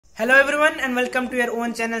Hello everyone and welcome to your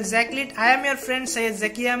own channel ZakLiT. I am your friend Syed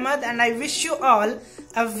Zaki Ahmad and I wish you all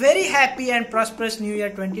a very happy and prosperous New Year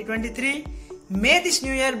 2023. May this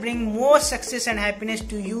New Year bring more success and happiness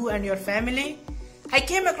to you and your family. I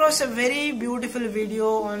came across a very beautiful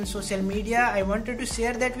video on social media. I wanted to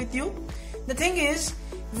share that with you. The thing is,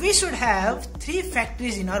 we should have 3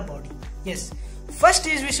 factories in our body. Yes, first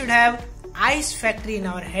is we should have ice factory in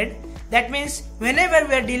our head. That means whenever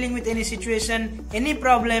we are dealing with any situation, any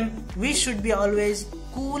problem, we should be always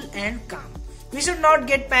cool and calm. We should not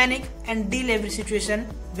get panic and deal every situation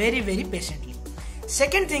very patiently.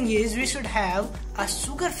 Second thing is we should have a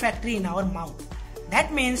sugar factory in our mouth.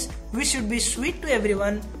 That means we should be sweet to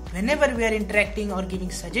everyone whenever we are interacting or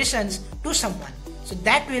giving suggestions to someone. So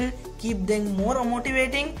that will keep them more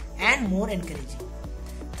motivating and more encouraging.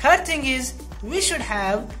 Third thing is we should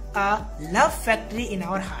have a love factory in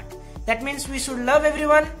our heart. That means we should love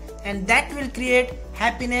everyone and that will create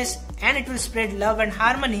happiness and it will spread love and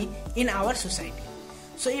harmony in our society.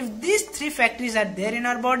 So if these 3 factories are there in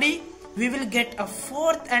our body, we will get a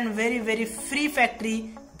 4th and very free factory,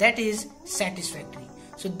 that is satisfactory.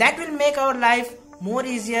 So that will make our life more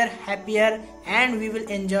easier, happier, and we will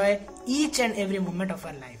enjoy each and every moment of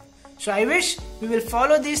our life. So I wish we will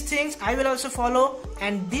follow these things, I will also follow,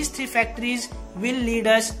 and these 3 factories will lead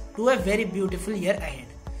us to a very beautiful year ahead.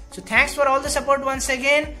 So thanks for all the support once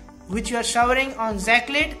again which you are showering on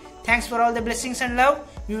ZakLiT. Thanks for all the blessings and love.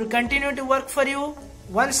 We will continue to work for you.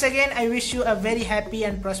 Once again, I wish you a very happy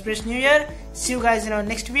and prosperous New Year. See you guys in our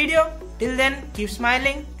next video. Till then, keep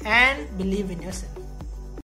smiling and believe in yourself.